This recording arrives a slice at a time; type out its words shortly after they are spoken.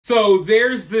So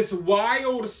there's this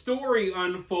wild story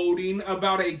unfolding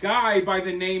about a guy by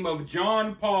the name of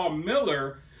John Paul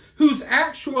Miller, who's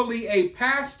actually a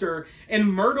pastor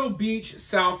in Myrtle Beach,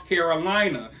 South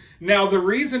Carolina. Now, the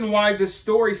reason why this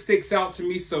story sticks out to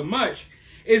me so much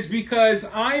is because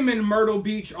I'm in Myrtle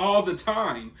Beach all the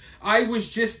time. I was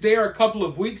just there a couple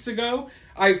of weeks ago.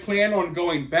 I plan on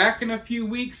going back in a few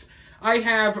weeks. I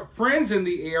have friends in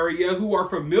the area who are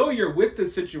familiar with the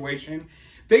situation.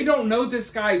 They don't know this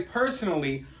guy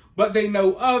personally, but they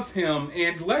know of him.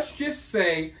 And let's just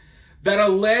say that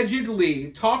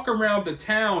allegedly talk around the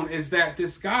town is that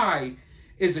this guy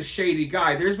is a shady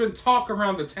guy. There's been talk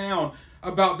around the town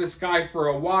about this guy for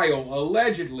a while,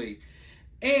 allegedly.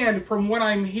 And from what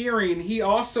I'm hearing, he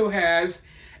also has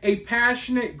a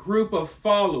passionate group of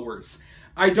followers.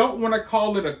 I don't want to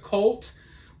call it a cult,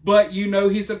 but you know,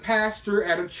 he's a pastor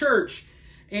at a church,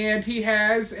 and he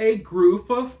has a group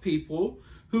of people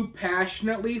who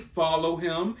passionately follow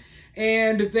him,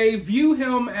 and they view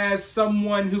him as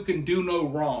someone who can do no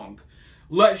wrong.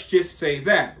 Let's just say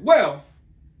that. Well,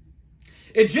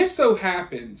 it just so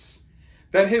happens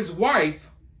that his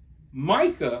wife,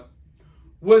 Mica,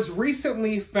 was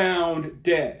recently found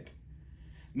dead.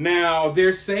 Now,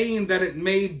 they're saying that it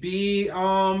may be,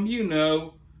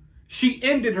 she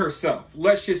ended herself.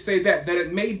 Let's just say that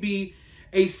it may be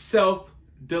a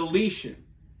self-deletion.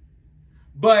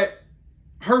 But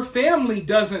her family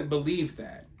doesn't believe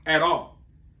that at all.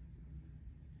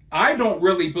 I don't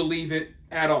really believe it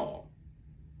at all.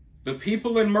 The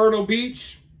people in Myrtle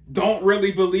Beach don't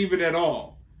really believe it at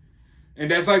all.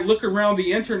 And as I look around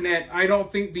the internet, I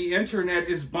don't think the internet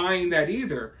is buying that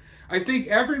either. I think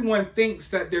everyone thinks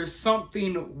that there's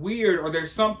something weird or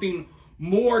there's something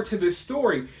more to the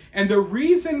story. And the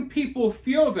reason people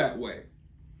feel that way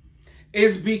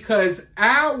is because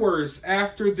hours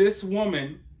after this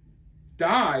woman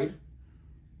died,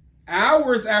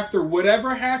 hours after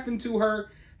whatever happened to her,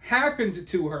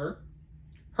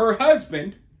 her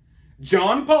husband,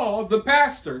 John Paul, the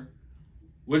pastor,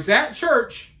 was at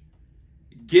church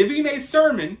giving a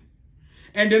sermon,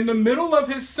 and in the middle of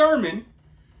his sermon,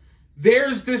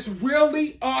 there's this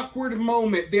really awkward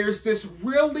moment. There's this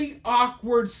really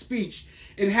awkward speech.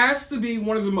 It has to be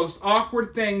one of the most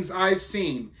awkward things I've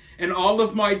seen in all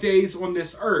of my days on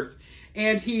this earth.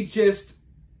 And he just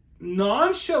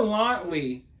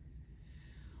nonchalantly,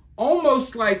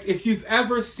 almost like if you've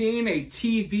ever seen a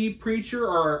TV preacher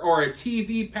or a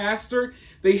TV pastor,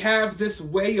 they have this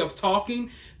way of talking,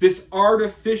 this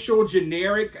artificial,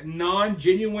 generic,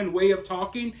 non-genuine way of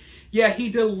talking. Yeah,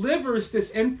 he delivers this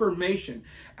information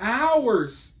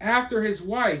hours after his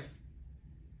wife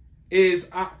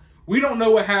is, we don't know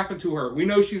what happened to her. We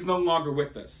know she's no longer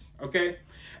with us, okay?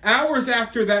 Hours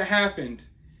after that happened,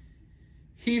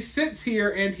 he sits here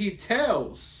and he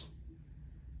tells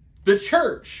the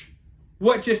church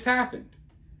what just happened.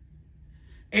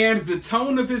 And the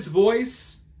tone of his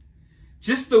voice,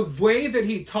 just the way that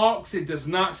he talks, it does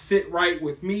not sit right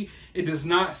with me. It does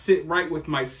not sit right with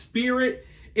my spirit.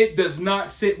 It does not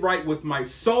sit right with my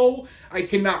soul. I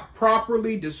cannot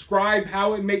properly describe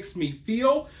how it makes me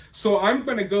feel. So I'm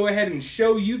going to go ahead and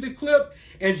show you the clip,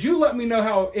 and you let me know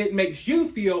how it makes you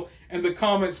feel in the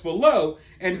comments below.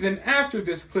 And then after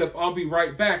this clip, I'll be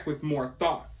right back with more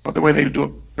thoughts. Well, the way they do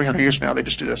it 300 years from now, they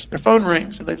just do this. Their phone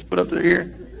rings, and they just put up their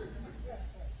ear.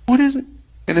 What is it?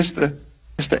 And it's the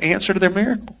answer to their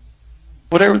miracle.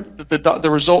 Whatever the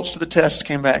results to the test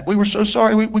came back. We were so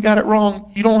sorry. We got it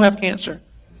wrong. You don't have cancer.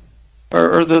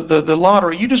 Or the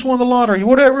lottery. You just won the lottery.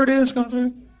 Whatever it is comes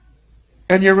through.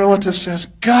 And your relative says,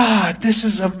 God, this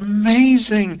is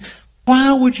amazing.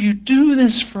 Why would you do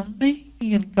this for me?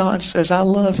 And God says, I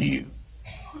love you.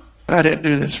 But I didn't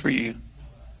do this for you.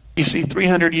 You see,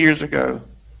 300 years ago,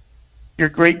 your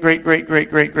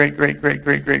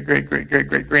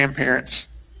great-great-great-great-great-great-great-great-great-great-great-great-grandparents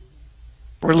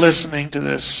were listening to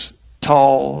this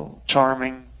tall,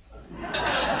 charming,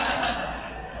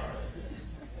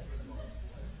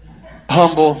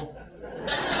 humble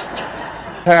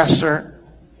pastor,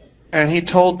 and he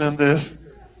told them that if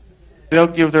they'll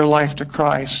give their life to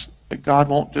Christ, that God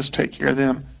won't just take care of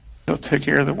them, he'll take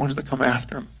care of the ones that come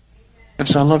after him. And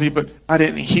so I love you, but I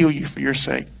didn't heal you for your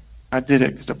sake. I did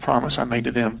it because the promise I made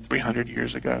to them 300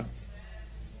 years ago.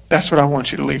 That's what I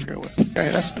want you to leave here with. Okay,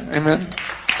 that's amen.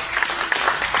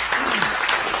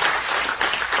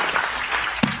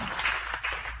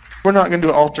 We're not going to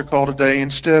do an altar call today.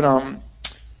 Instead, I'm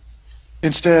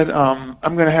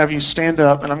going to have you stand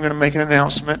up, and I'm going to make an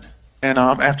announcement. And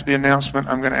after the announcement,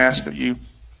 I'm going to ask that you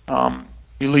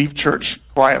leave church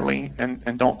quietly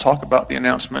and don't talk about the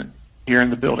announcement here in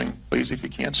the building, please, if you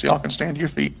can, so y'all can stand to your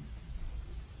feet.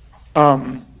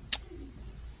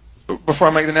 before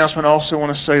I make the announcement, I also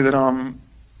want to say that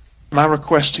my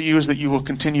request to you is that you will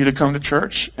continue to come to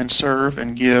church and serve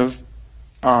and give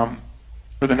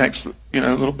for the next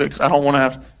little bit. 'Cause I don't want to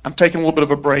have. I'm taking a little bit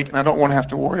of a break, and I don't want to have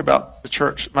to worry about the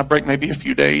church. My break may be a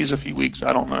few days, a few weeks.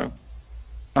 I don't know.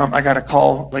 I got a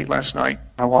call late last night.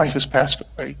 My wife has passed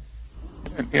away,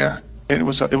 and it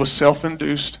was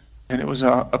self-induced, and it was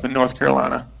up in North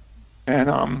Carolina, and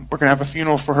we're gonna have a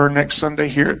funeral for her next Sunday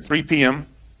here at 3 p.m.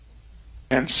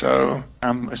 And so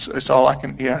it's all I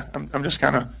can. Yeah, I'm just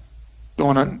kind of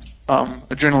going on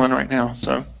adrenaline right now.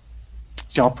 So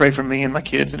y'all pray for me and my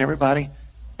kids and everybody.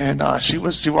 And she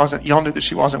wasn't. Y'all knew that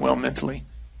she wasn't well mentally,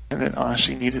 and that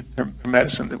she needed her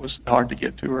medicine that was hard to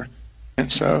get to her.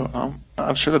 And so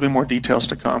I'm sure there'll be more details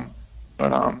to come.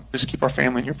 But just keep our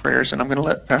family in your prayers. And I'm going to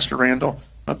let Pastor Randall,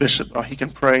 my bishop, he can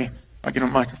pray. I'll get him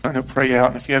a microphone. He'll pray out.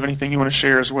 And if you have anything you want to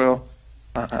share as well,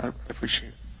 I appreciate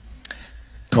it.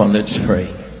 Come on, let's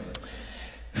pray.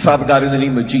 Father God, in the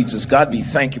name of Jesus, God, we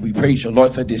thank you. We praise you,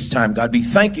 Lord, for this time. God, we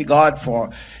thank you, God, for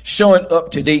showing up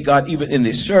today, God, even in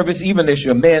this service, even as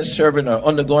your man servant are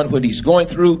undergoing what he's going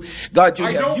through. God,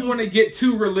 I don't want to get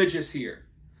too religious here,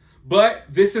 but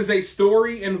this is a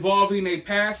story involving a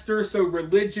pastor, so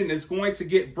religion is going to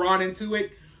get brought into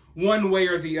it one way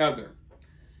or the other.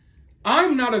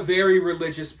 I'm not a very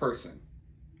religious person.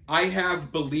 I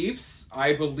have beliefs.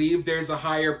 I believe there's a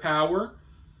higher power.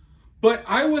 But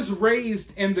I was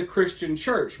raised in the Christian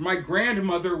church. My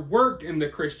grandmother worked in the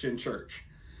Christian church.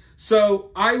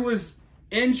 So I was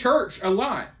in church a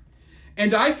lot.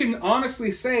 And I can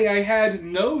honestly say I had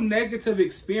no negative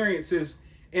experiences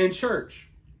in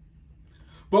church.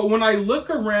 But when I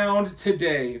look around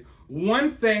today,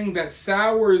 one thing that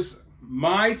sours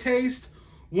my taste,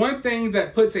 one thing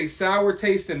that puts a sour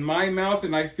taste in my mouth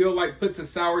and I feel like puts a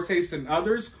sour taste in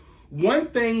others, one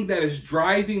thing that is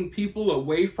driving people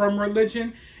away from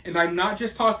religion, and I'm not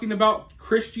just talking about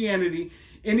Christianity,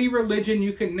 any religion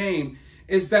you can name,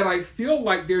 is that I feel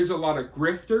like there's a lot of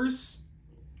grifters,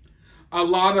 a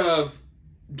lot of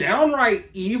downright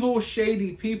evil,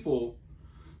 shady people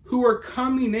who are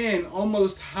coming in,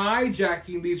 almost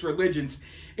hijacking these religions.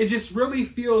 It just really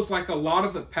feels like a lot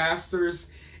of the pastors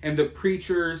and the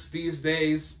preachers these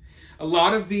days, a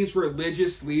lot of these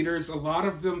religious leaders, a lot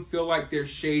of them feel like they're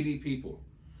shady people.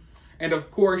 And of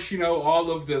course,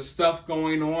 all of the stuff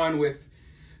going on with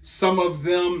some of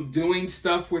them doing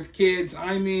stuff with kids.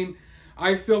 I mean,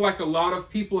 I feel like a lot of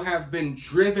people have been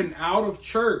driven out of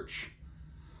church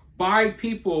by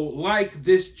people like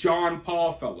this John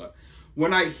Paul fella.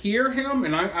 When I hear him,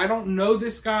 and I don't know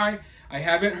this guy, I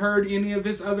haven't heard any of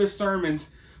his other sermons,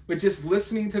 but just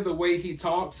listening to the way he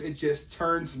talks, it just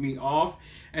turns me off.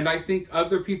 And I think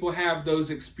other people have those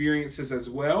experiences as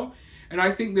well. And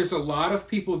I think there's a lot of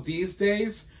people these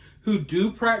days who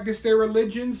do practice their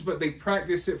religions, but they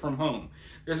practice it from home.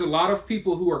 There's a lot of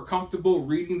people who are comfortable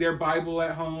reading their Bible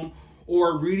at home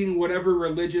or reading whatever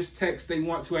religious text they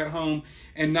want to at home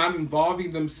and not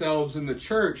involving themselves in the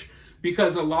church,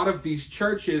 because a lot of these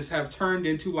churches have turned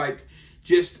into like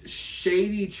just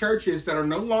shady churches that are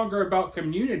no longer about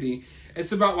community.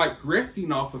 It's about like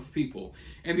grifting off of people.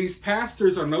 And these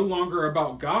pastors are no longer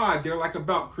about God. They're like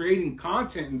about creating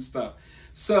content and stuff.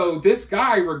 So this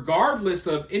guy, regardless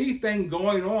of anything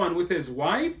going on with his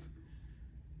wife,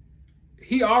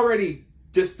 he already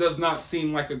just does not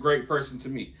seem like a great person to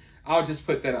me. I'll just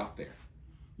put that out there.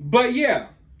 But yeah,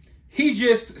 he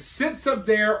just sits up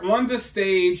there on the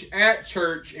stage at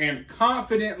church and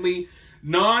confidently,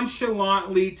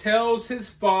 nonchalantly tells his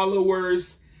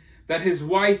followers that his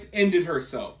wife ended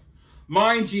herself.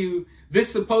 Mind you, this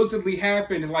supposedly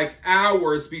happened like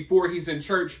hours before he's in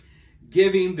church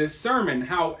giving this sermon.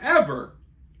 However,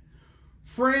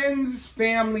 friends,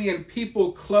 family, and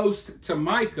people close to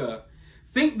Mica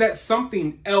think that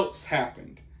something else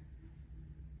happened.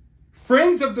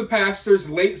 Friends of the pastor's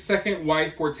late second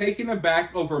wife were taken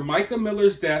aback over Mica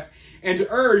Miller's death and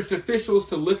urged officials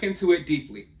to look into it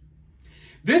deeply.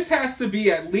 This has to be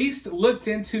at least looked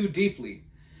into deeply.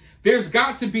 There's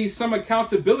got to be some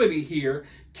accountability here,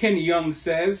 Ken Young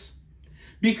says.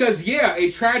 Because yeah,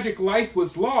 a tragic life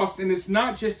was lost, and it's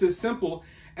not just as simple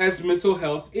as mental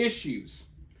health issues.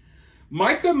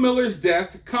 Mica Miller's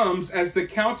death comes as the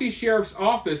county sheriff's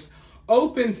office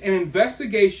opens an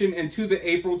investigation into the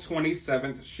April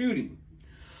 27th shooting.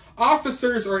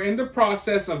 Officers are in the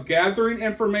process of gathering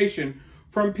information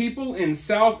from people in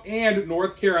South and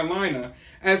North Carolina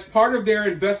as part of their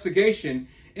investigation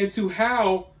into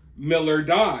how Miller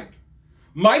died.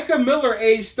 Mica Miller,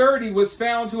 age 30, was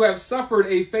found to have suffered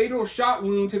a fatal shot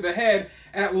wound to the head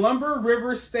at Lumber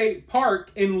River State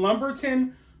Park in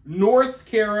Lumberton, North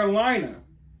Carolina.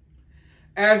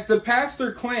 As the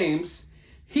pastor claims,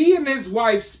 he and his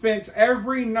wife spent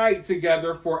every night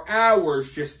together for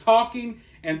hours just talking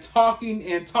and talking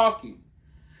and talking.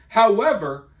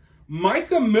 However,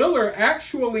 Mica Miller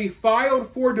actually filed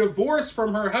for divorce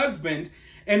from her husband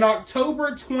in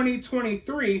October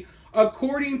 2023,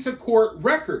 according to court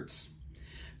records.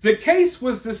 The case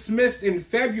was dismissed in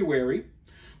February,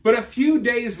 but a few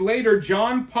days later,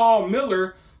 John Paul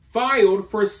Miller filed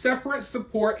for separate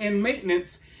support and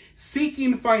maintenance,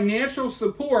 seeking financial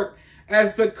support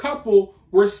as the couple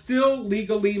were still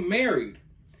legally married.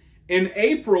 In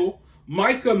April,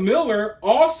 Mica Miller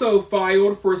also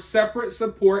filed for separate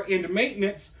support and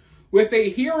maintenance with a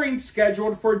hearing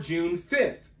scheduled for June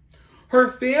 5th. Her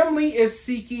family is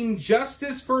seeking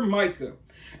justice for Mica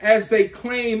as they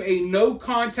claim a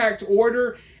no-contact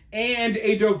order and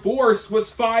a divorce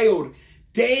was filed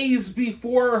days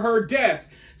before her death.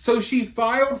 So she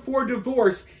filed for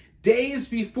divorce days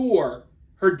before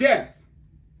her death.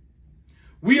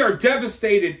 "We are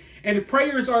devastated and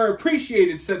prayers are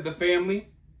appreciated," said the family.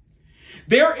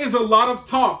 "There is a lot of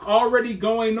talk already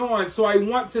going on, so I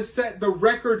want to set the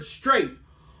record straight.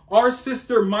 Our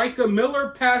sister Mica Miller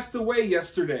passed away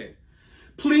yesterday.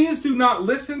 Please do not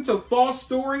listen to false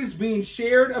stories being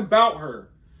shared about her."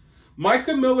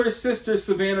 Mica Miller's sister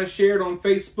Savannah shared on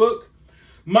Facebook,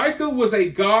 "Mica was a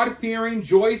God-fearing,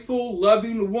 joyful,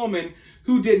 loving woman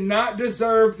who did not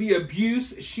deserve the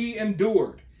abuse she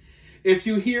endured. If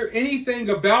you hear anything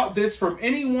about this from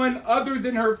anyone other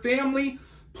than her family,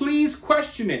 please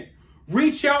question it.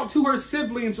 Reach out to her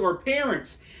siblings or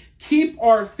parents. Keep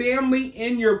our family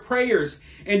in your prayers.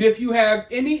 And if you have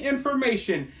any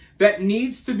information that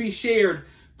needs to be shared,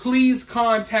 please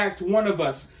contact one of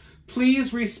us.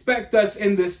 Please respect us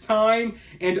in this time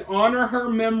and honor her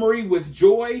memory with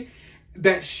joy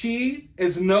that she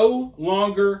is no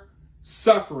longer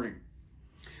suffering."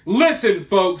 Listen,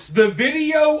 folks, the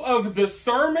video of the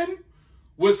sermon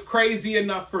was crazy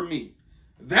enough for me.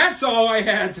 That's all I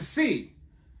had to see.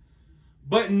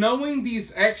 But knowing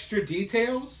these extra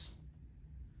details,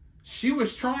 she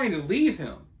was trying to leave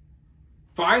him.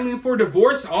 Filing for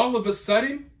divorce all of a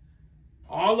sudden,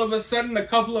 a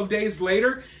couple of days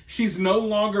later, she's no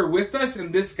longer with us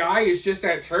and this guy is just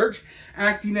at church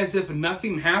acting as if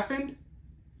nothing happened.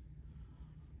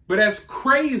 But as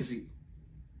crazy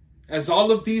as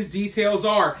all of these details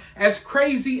are, as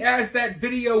crazy as that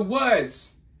video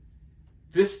was,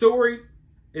 this story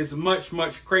is much,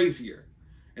 much crazier.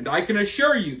 And I can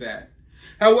assure you that.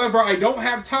 However, I don't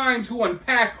have time to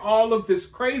unpack all of this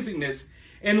craziness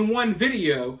in one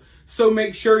video, so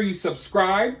make sure you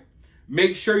subscribe.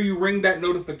 Make sure you ring that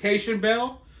notification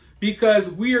bell, because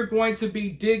we are going to be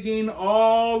digging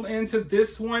all into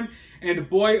this one. And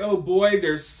boy, oh boy,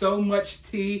 there's so much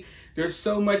tea. There's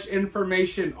so much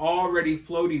information already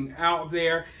floating out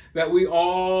there that we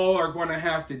all are going to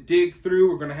have to dig through.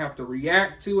 We're going to have to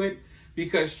react to it,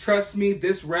 because trust me,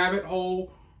 this rabbit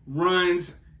hole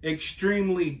runs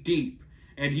extremely deep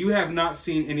and you have not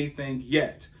seen anything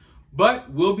yet.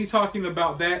 But we'll be talking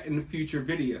about that in future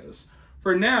videos.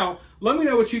 For now, let me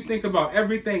know what you think about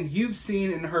everything you've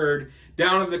seen and heard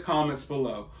down in the comments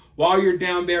below. While you're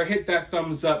down there, hit that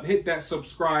thumbs up, hit that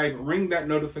subscribe, ring that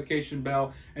notification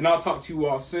bell, and I'll talk to you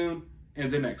all soon in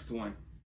the next one.